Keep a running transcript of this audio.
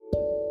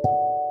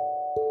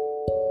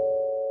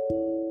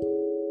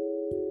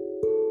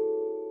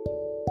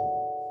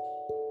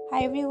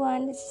Hi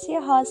everyone, this is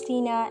your host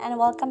Tina, and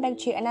welcome back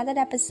to another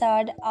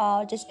episode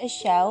of Just a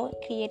Show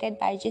created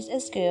by Just a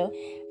School.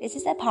 This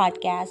is a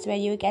podcast where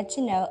you get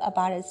to know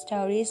about the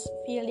stories,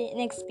 feeling, and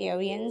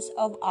experience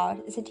of art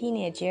as a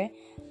teenager.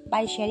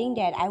 By sharing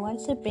that, I want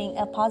to bring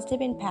a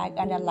positive impact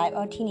on the life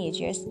of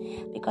teenagers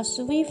because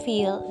we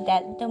feel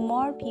that the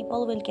more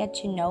people will get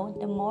to know,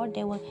 the more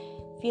they will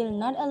feel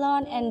not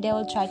alone and they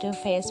will try to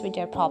face with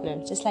their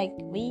problems, just like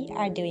we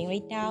are doing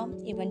right now,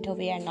 even though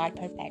we are not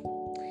perfect.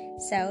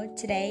 So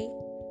today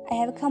I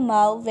have come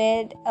up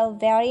with a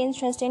very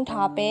interesting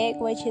topic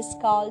which is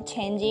called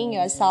changing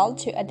yourself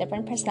to a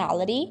different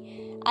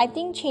personality. I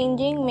think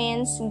changing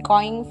means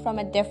going from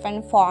a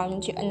different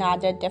form to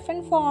another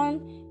different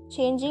form.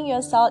 Changing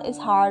yourself is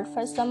hard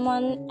for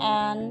someone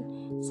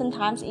and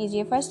sometimes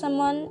easier for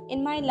someone.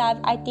 In my life,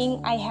 I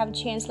think I have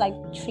changed like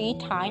 3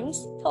 times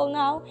till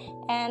now,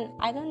 and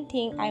I don't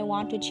think I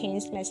want to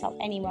change myself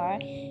anymore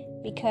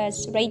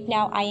because right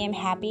now I am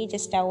happy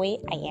just the way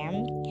I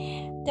am.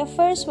 The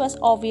first was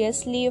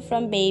obviously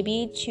from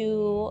baby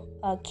to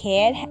a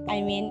kid. I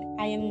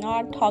am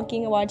not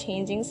talking about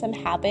changing some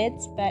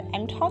habits, but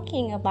I'm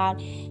talking about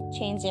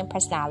changing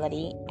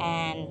personality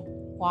and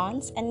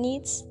wants and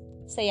needs.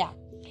 So yeah,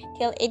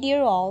 till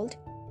 8-year-old,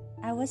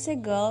 I was a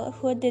girl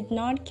who did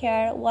not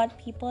care what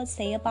people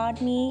say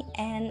about me,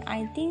 and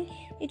I think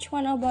each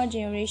one of our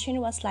generation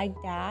was like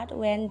that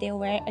when they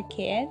were a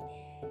kid.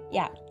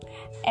 Yeah,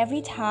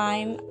 every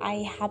time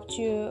I have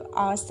to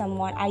ask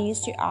someone, I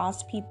used to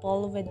ask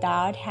people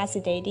without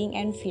hesitating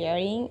and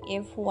fearing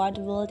if what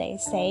will they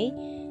say.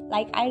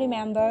 Like I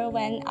remember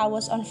when I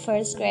was on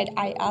first grade,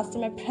 I asked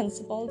my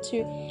principal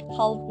to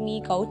help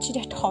me go to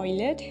the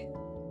toilet.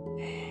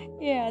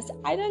 Yes,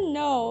 I don't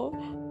know,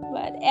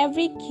 but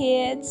every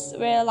kids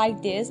were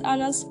like this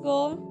on our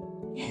school.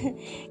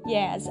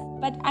 Yes,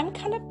 but I'm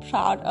kind of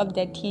proud of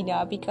that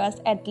Tina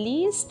because at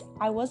least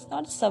I was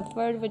not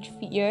suffered with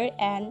fear,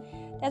 and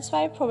that's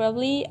why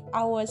probably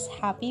I was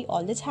happy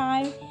all the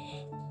time.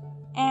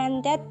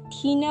 And that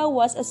Tina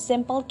was a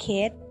simple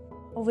kid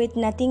with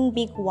nothing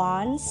big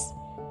wants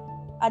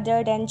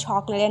other than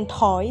chocolate and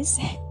toys.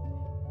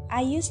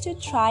 I used to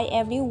try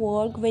every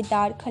work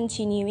without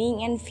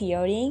continuing and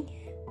fearing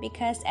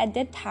because at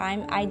that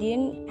time I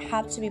didn't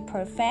have to be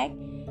perfect.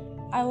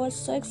 I was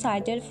so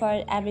excited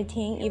for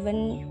everything,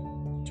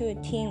 even to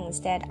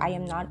things that I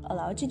am not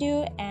allowed to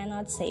do and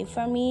not safe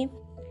for me.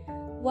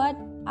 What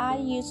I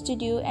used to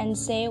do and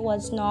say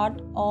was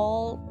not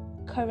all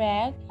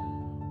correct,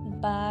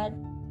 but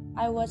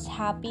I was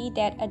happy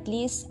that at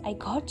least I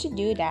got to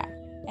do that.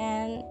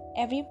 And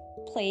every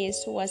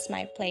place was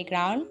my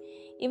playground.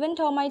 Even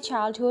though my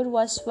childhood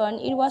was fun,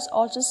 it was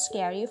also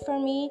scary for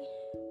me.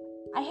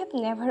 I have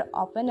never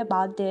opened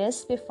about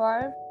this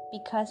before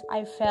because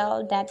I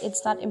felt that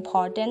it's not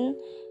important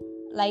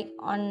like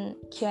on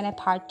Q&A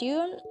part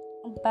 2,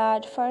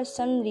 but for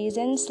some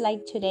reasons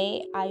like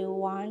today I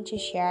want to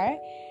share.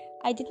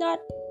 I did not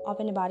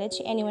open about it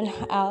to anyone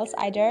else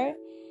either,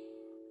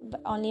 but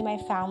only my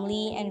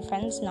family and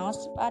friends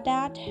knows about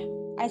that.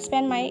 I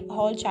spent my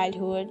whole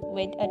childhood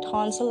with a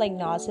tonsil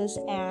diagnosis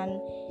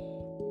and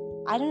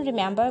I don't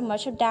remember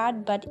much of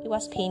that, but it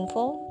was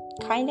painful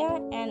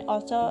kinda and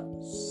also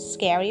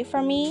scary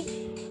for me.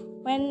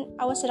 When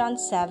I was around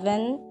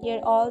 7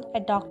 years old, a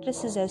doctor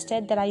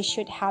suggested that I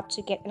should have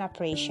to get an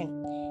operation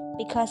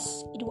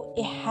because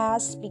it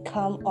has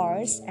become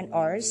worse and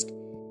worse.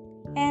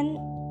 And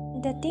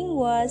the thing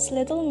was,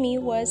 little me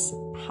was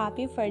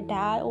happy for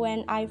that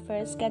when I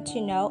first got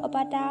to know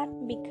about that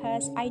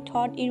because I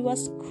thought it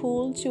was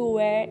cool to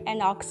wear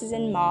an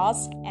oxygen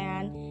mask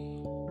and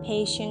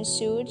patient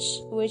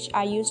suits, which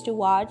I used to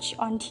watch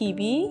on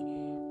TV.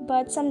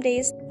 But some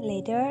days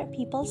later,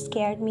 people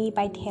scared me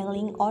by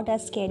telling all the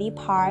scary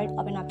part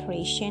of an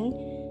operation.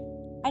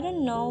 I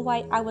don't know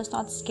why I was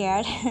not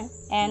scared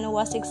and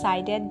was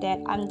excited that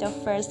I'm the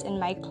first in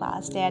my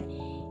class that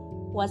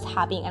was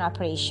having an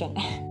operation.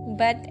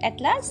 But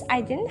at last,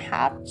 I didn't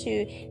have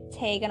to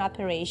take an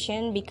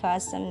operation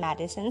because some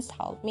medicines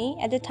helped me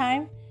at the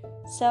time.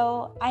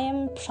 So I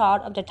am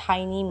proud of the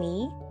tiny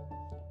me.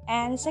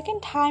 And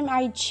second time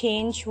I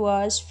changed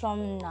was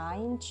from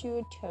 9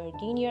 to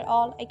 13-year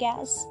old, I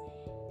guess.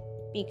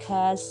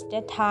 Because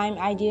that time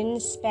I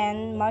didn't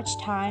spend much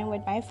time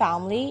with my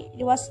family.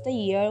 It was the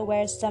year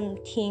where some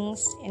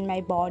things in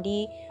my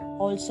body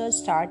also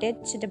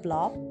started to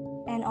develop.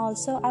 And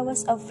also I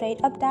was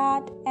afraid of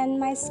that. And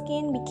my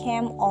skin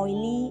became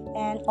oily.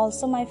 And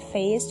also my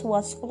face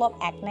was full of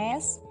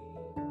acne.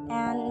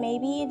 And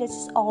maybe this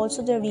is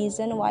also the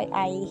reason why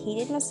I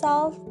hated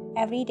myself.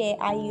 Every day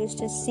I used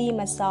to see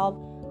myself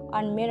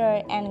on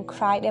mirror and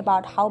cried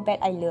about how bad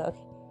I look.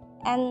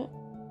 And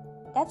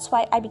that's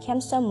why I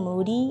became so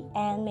moody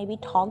and maybe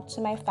talked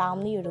to my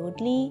family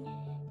rudely.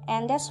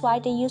 And that's why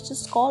they used to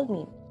scold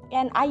me.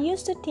 And I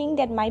used to think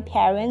that my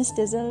parents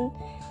doesn't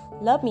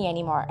love me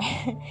anymore.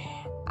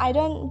 I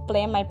don't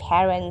blame my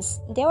parents.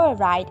 They were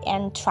right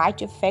and tried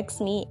to fix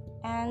me.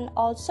 And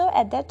also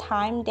at that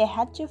time they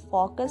had to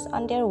focus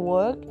on their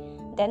work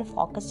than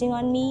focusing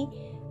on me.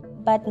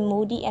 But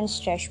moody and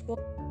stressful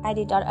I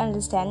did not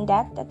understand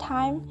that at the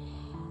time.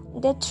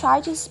 They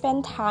try to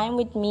spend time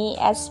with me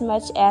as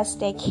much as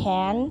they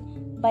can,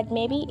 but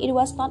maybe it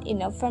was not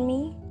enough for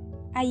me.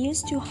 I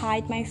used to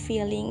hide my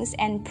feelings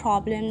and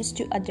problems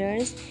to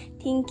others,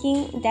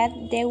 thinking that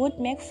they would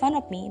make fun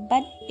of me,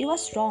 but it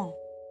was wrong.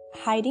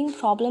 Hiding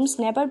problems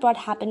never brought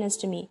happiness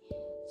to me.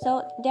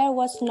 So there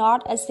was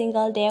not a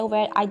single day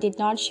where I did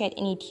not shed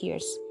any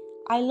tears.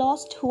 I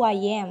lost who I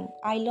am.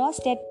 I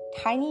lost that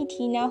tiny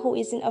Tina who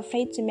isn't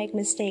afraid to make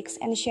mistakes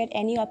and share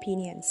any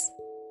opinions.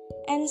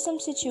 And some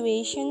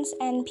situations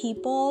and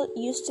people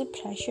used to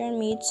pressure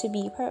me to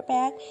be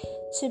perfect,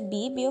 to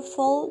be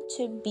beautiful,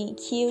 to be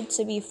cute,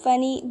 to be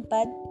funny,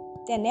 but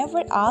they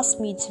never asked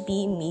me to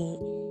be me.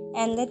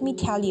 And let me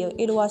tell you,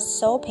 it was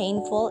so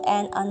painful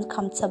and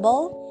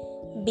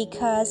uncomfortable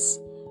because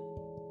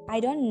I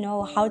don't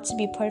know how to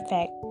be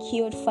perfect,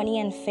 cute, funny,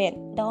 and fit.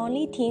 The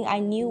only thing I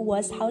knew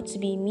was how to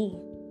be me.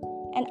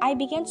 And I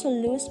began to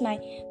lose my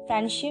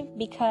friendship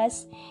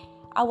because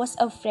I was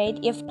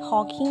afraid if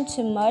talking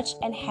too much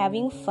and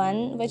having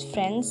fun with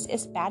friends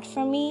is bad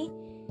for me.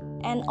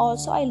 And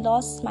also I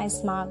lost my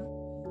smile.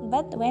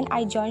 But when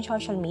I joined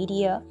social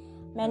media,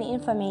 many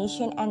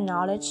information and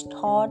knowledge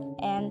taught,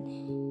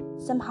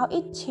 and somehow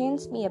it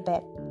changed me a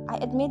bit. I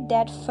admit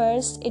that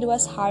first it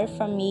was hard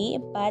for me,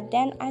 but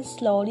then I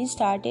slowly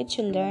started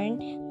to learn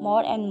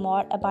more and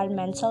more about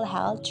mental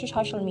health through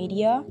social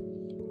media.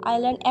 I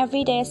learned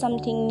every day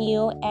something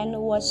new and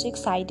was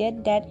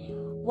excited that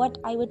what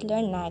I would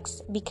learn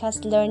next,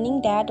 because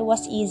learning that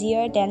was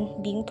easier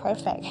than being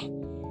perfect.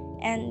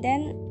 And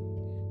then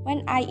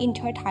when I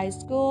entered high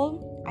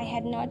school, I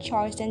had no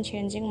choice than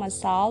changing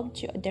myself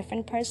to a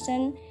different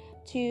person,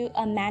 to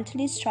a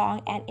mentally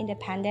strong and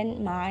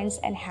independent minds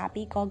and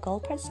happy girl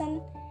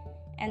person.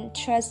 And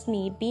trust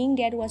me, being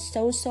that was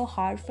so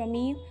hard for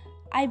me.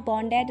 I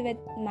bonded with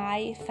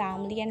my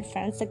family and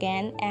friends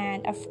again,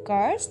 and of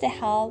course they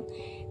helped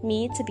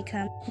me to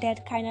become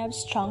that kind of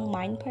strong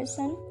mind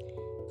person.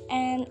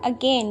 And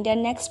again, the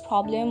next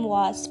problem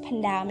was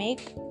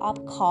pandemic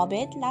of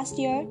COVID last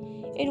year.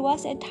 It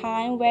was a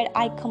time where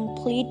I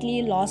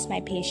completely lost my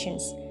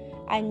patience.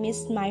 I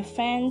missed my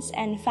friends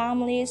and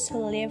families who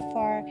live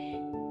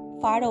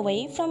far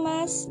away from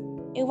us.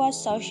 It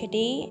was so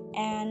shitty,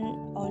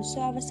 and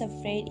also I was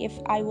afraid if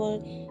I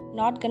will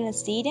not gonna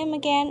see them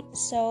again.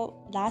 So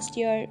last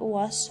year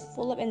was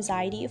full of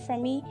anxiety for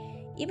me,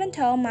 even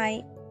though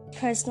my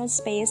personal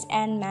space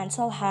and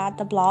mental health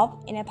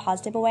developed in a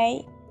positive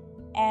way,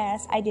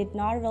 as I did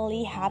not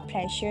really have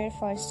pressure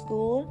for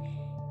school,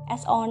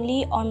 as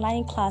only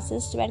online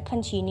classes were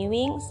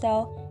continuing.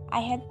 So I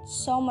had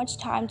so much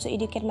time to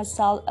educate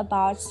myself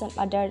about some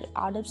other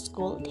out of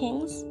school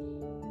things.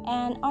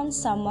 And on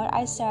summer,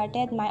 I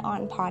started my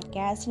own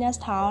podcast, Tina's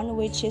Town,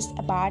 which is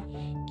about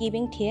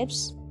giving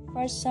tips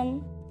for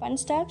some fun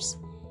stuffs.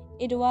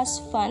 It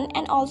was fun,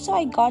 and also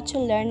I got to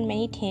learn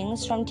many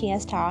things from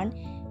Tina's Town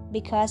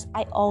because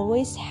I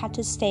always had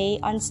to stay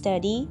on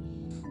study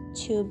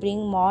to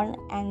bring more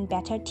and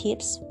better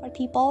tips for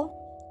people.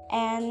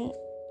 And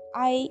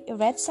I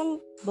read some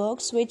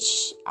books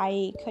which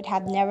I could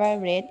have never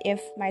read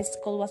if my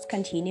school was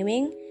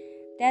continuing.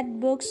 That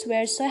books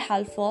were so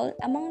helpful.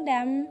 Among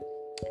them,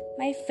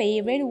 my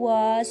favorite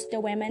was The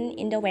Woman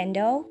in the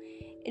Window.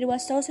 It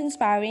was so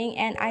inspiring,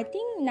 and I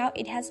think now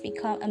it has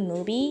become a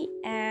movie.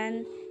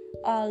 And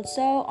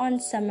also on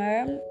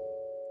summer,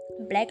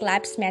 Black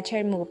Lives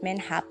Matter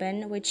movement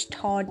happened, which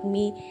taught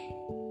me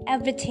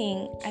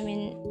everything. I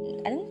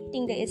mean, I don't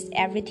think that it's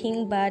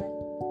everything, but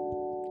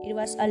it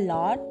was a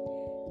lot.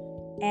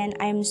 And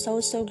I'm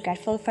so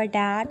grateful for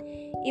that.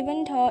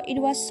 Even though it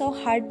was so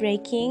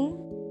heartbreaking,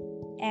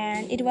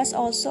 and it was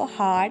also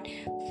hard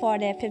for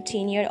the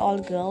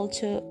 15-year-old girl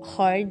to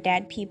hear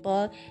that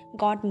people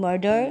got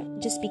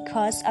murdered just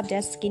because of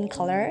their skin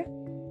color.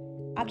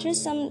 After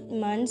some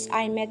months,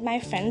 I met my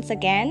friends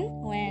again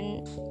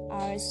when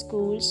our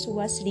schools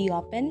was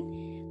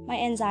reopened. My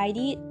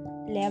anxiety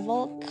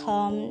level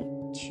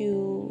come to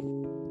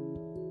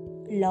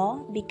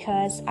low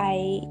because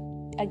I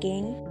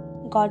again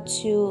got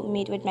to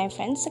meet with my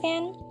friends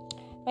again.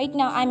 Right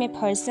now, I'm a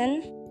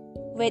person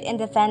with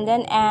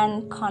independent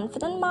and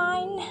confident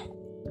mind.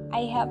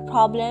 I have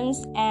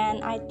problems,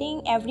 and I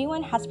think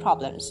everyone has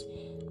problems.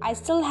 I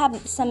still have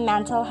some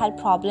mental health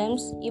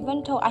problems.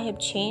 Even though I have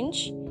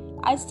changed,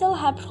 I still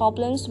have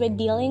problems with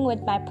dealing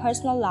with my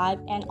personal life,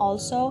 and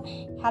also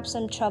have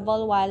some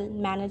trouble while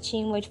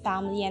managing with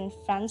family and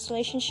friends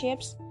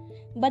relationships.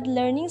 But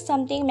learning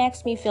something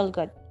makes me feel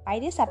good. By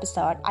this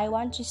episode, I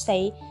want to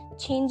say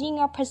changing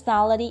your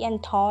personality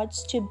and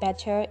thoughts to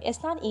better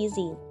is not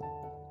easy.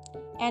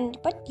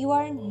 But you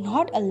are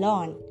not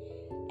alone.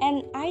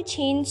 And I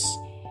changed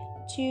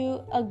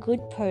to a good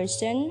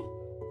person,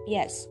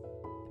 yes,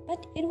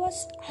 but it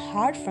was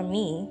hard for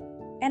me.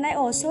 And I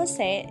also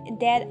say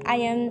that I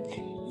am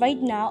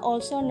right now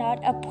also not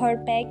a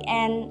perfect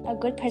and a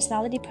good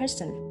personality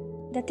person.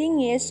 The thing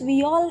is,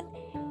 we all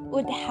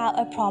would have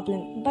a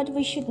problem, but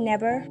we should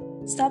never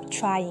stop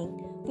trying.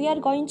 We are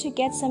going to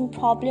get some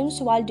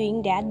problems while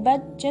doing that,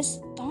 but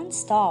just don't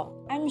stop.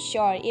 I'm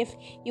sure if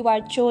you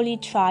are truly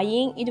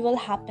trying, it will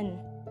happen.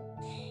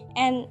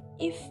 And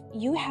if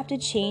you have to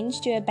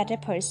change to a better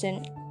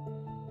person,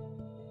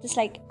 just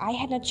like I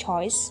had no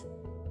choice,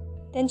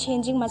 then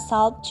changing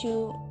myself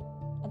to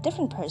a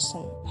different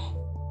person.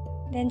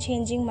 Then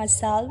changing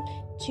myself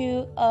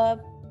to a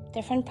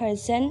different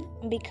person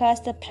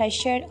because the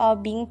pressure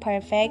of being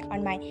perfect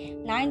on my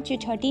 9 to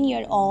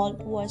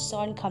 13-year-old was so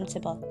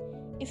uncomfortable.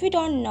 If you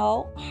don't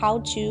know how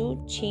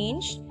to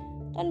change,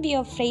 don't be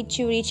afraid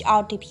to reach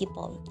out to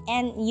people.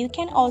 And you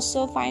can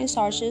also find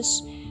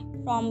sources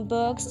from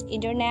books,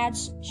 internet,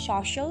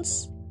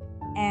 socials,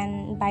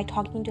 and by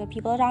talking to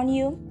people around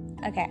you.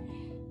 Okay,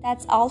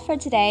 that's all for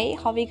today.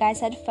 Hope you guys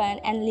had fun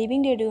and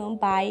leaving the room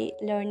by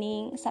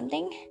learning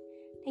something.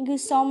 Thank you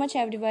so much,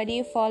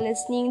 everybody, for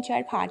listening to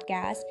our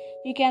podcast.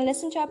 You can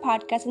listen to our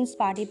podcast on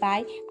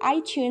Spotify,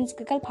 iTunes,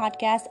 Google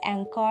Podcasts,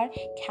 Anchor,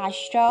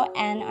 Castro,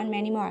 and on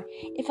many more.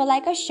 If you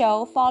like our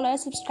show, follow,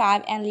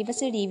 subscribe, and leave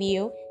us a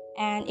review.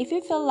 And if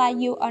you feel like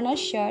you are not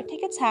sure,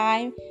 take a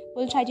time.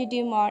 We'll try to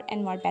do more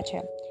and more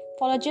better.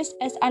 Follow Just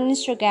Us on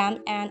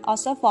Instagram and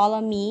also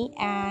follow me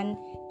and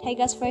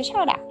take us for a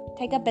shout out.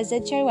 Take a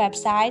visit to our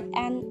website,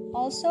 and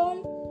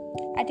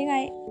also I think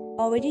I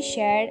already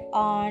shared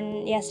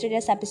on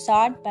yesterday's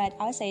episode, but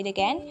I'll say it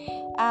again.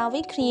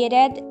 We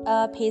created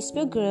a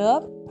Facebook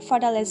group for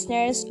the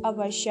listeners of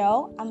our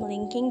show. I'm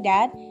linking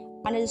that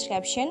on the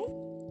description.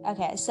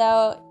 Okay,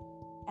 so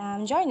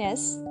join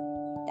us,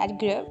 that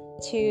group,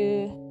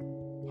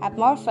 to have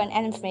more fun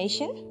and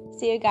information.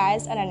 See you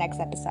guys on our next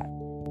episode.